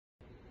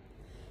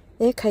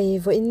khai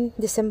vawihin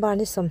December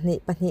ni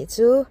somni pahnih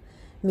chu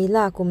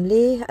Mila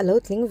kumli alo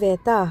tling ve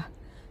ta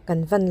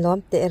kan van lawm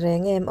te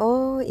reng em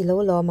o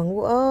ilo lawm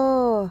angu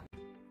o.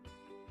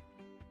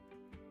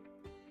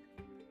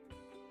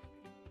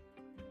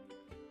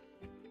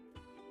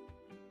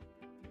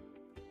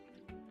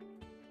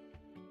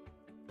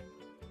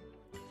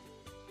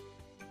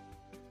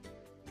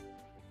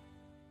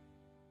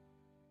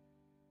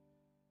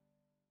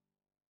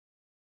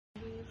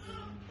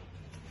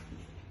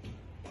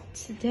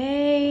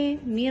 Today,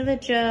 Mila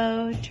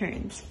Jo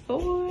turns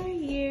 4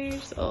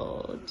 years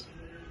old.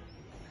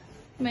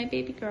 My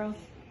baby girl.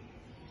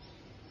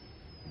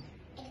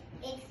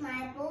 It's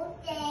my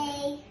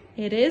birthday.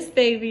 It is,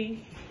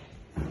 baby.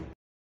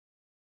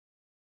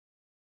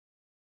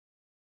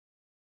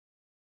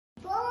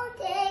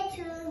 Birthday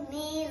to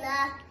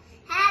Mila.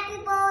 Happy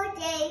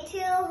birthday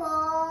to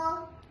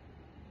her.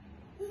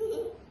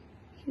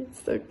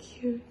 He's so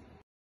cute.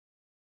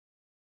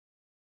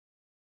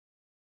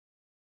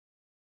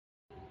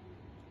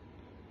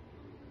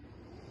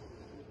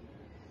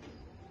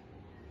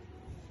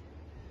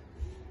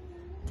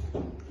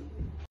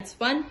 That's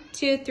 1,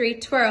 2, 3,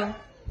 twirl.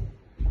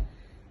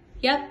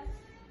 Yep.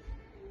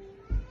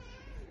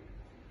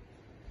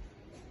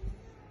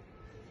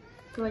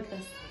 Go like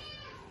this.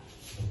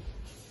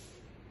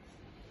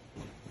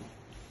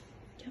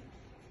 Yep.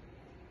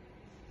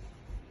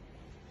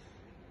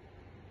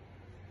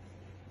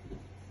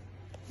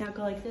 Now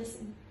go like this.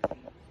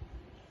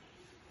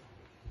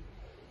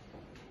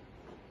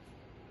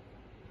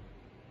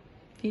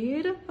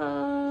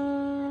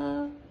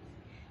 Beautiful.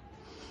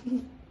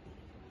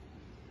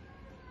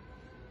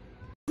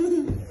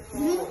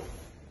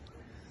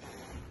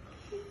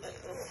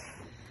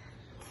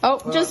 Oh,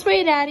 just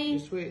wait, Daddy.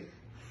 Just wait.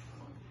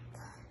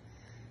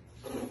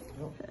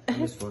 Oh,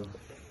 this one.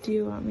 Do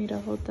you want me to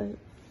hold the...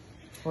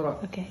 Hold on.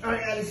 Okay. All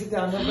right, Addie, sit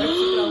down. Sit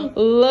down.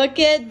 Look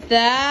at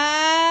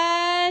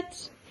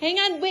that. Hang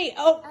on, wait.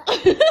 Oh. Oh, no,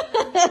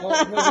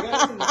 we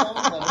gotta sing the song,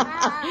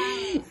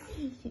 honey.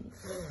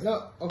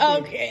 No,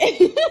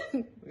 okay.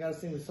 We gotta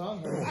sing the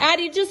song, honey.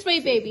 Addie, just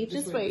wait, baby.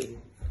 Just wait.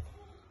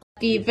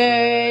 Happy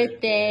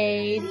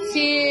birthday to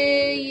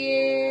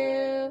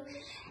you.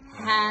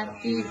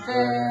 Happy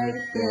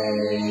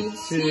birthday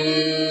to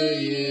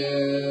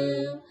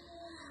you.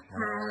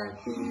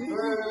 Happy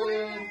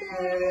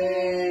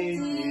birthday,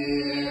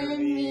 dear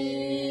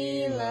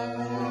Mila.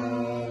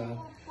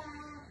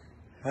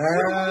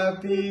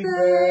 Happy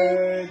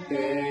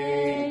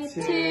birthday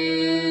to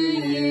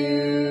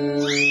you.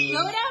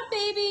 Blow it out,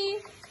 baby.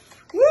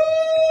 Woo!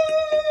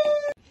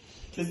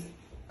 Kiss.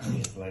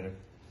 Yes, lighter.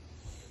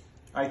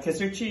 All right, kiss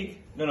her cheek.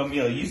 No,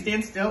 Mila, you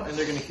stand still, and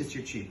they're gonna kiss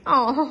your cheek.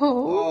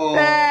 Oh.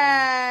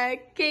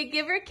 Okay,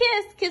 give her a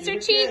kiss. Kiss her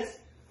cheek. Kiss.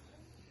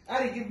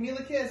 Addie, give Mila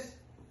a kiss.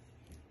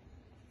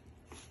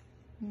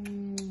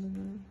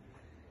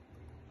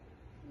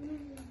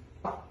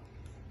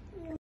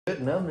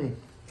 Good, Melanie.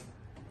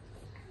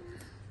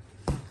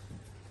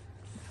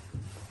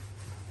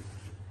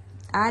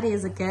 Addie,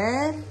 is it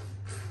good?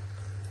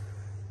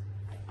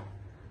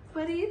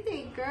 What do you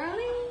think,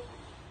 girlie?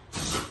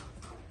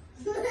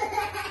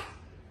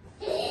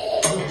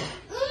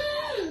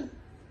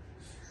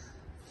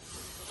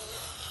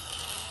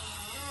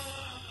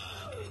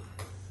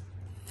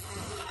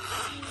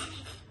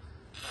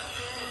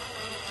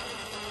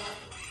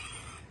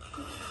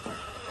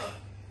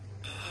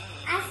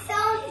 I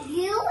saw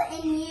you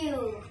and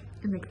you.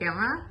 In the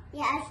camera?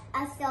 Yes,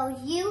 I saw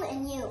you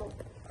and you.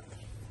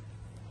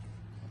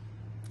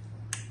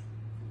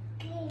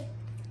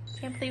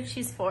 Can't believe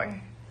she's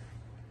 4.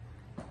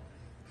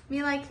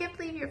 Mila, I can't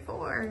believe you're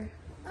 4.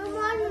 I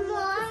want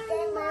more.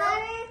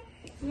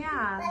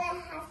 Yeah. But I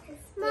have to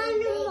stay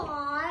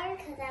more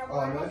because I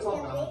want no, it's all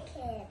to gone. be a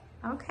kid.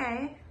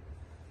 Okay.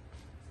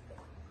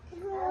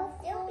 I'll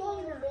still be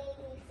a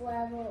baby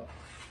forever.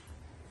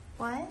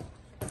 What?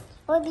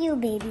 I'll be a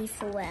baby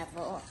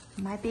forever.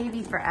 My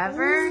baby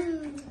forever?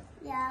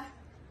 Yeah.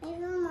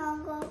 Even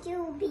mom going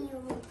to be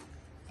a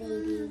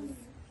baby.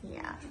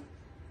 Yeah.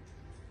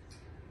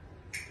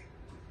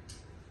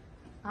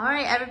 All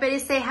right, everybody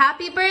say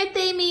happy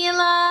birthday,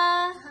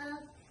 Mila.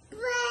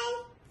 Wait!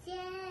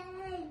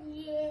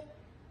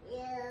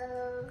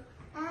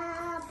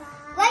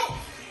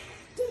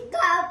 Go!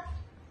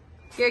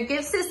 Here,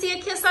 give Sissy a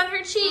kiss on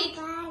her cheek. Give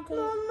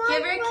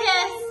her a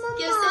kiss.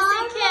 Give Sissy a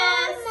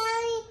kiss.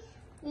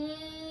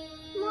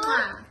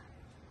 Mwah.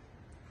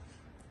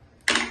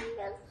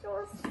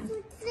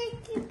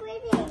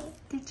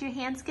 Did your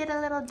hands get a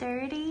little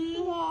dirty?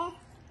 Yeah.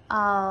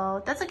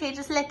 Oh, that's okay.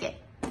 Just lick it.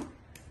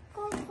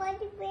 Go for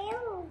the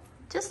wheel.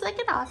 Just lick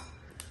it off.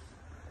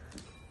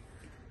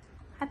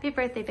 Happy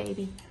birthday,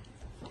 baby.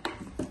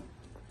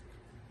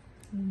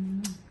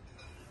 Can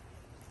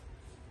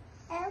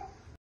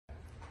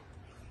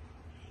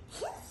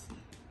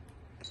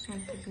I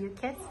give you a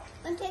kiss?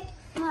 Okay,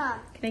 Mom.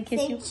 Can I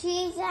kiss Say you?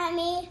 cheese at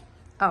me.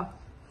 Oh.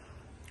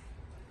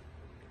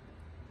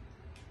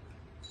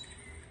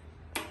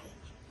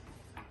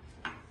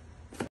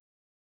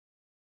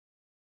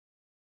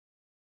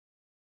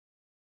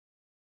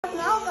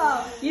 No go.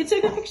 You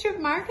took a picture of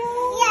Marco?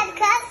 Yeah,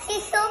 because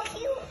he's so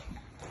cute.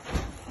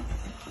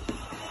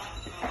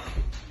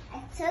 I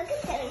took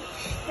it to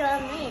show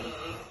me.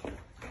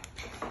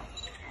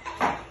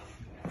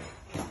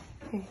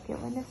 Here, get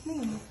one of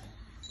me.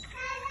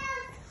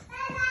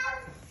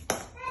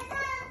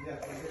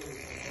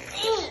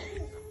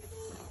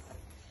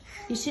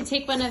 You should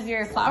take one of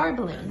your flower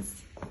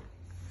balloons.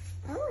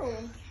 Oh.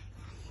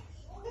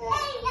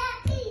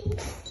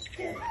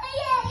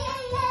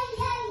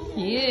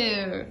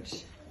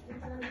 Huge.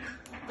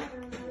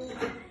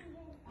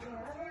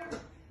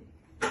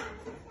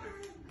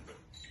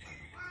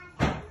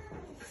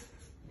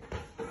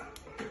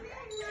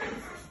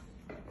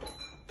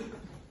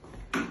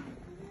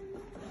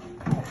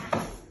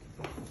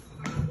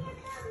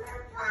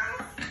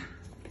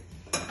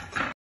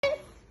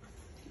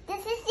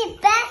 This is the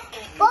best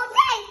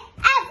birthday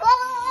ever!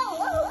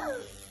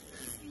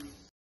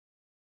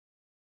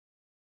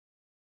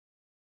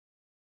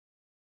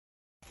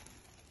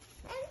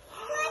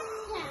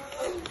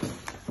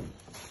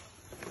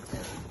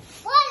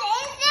 What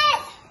is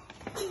it?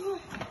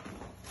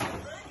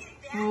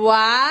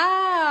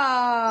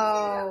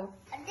 Wow.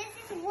 This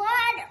is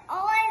what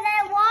all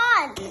I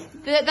want.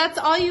 That's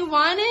all you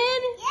wanted?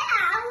 Yeah,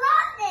 I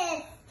love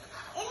this.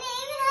 And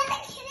even like a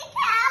kitty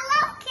cat, I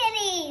love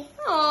kitties.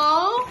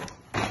 Aww.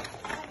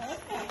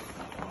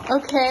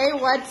 Okay,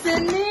 what's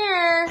in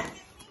there?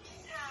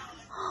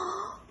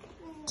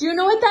 Do you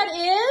know what that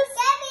is?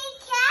 Daddy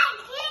cat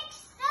kicks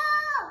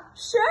too.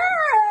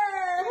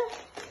 Sure.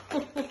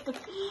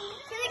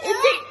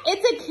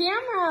 It's a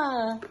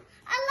camera.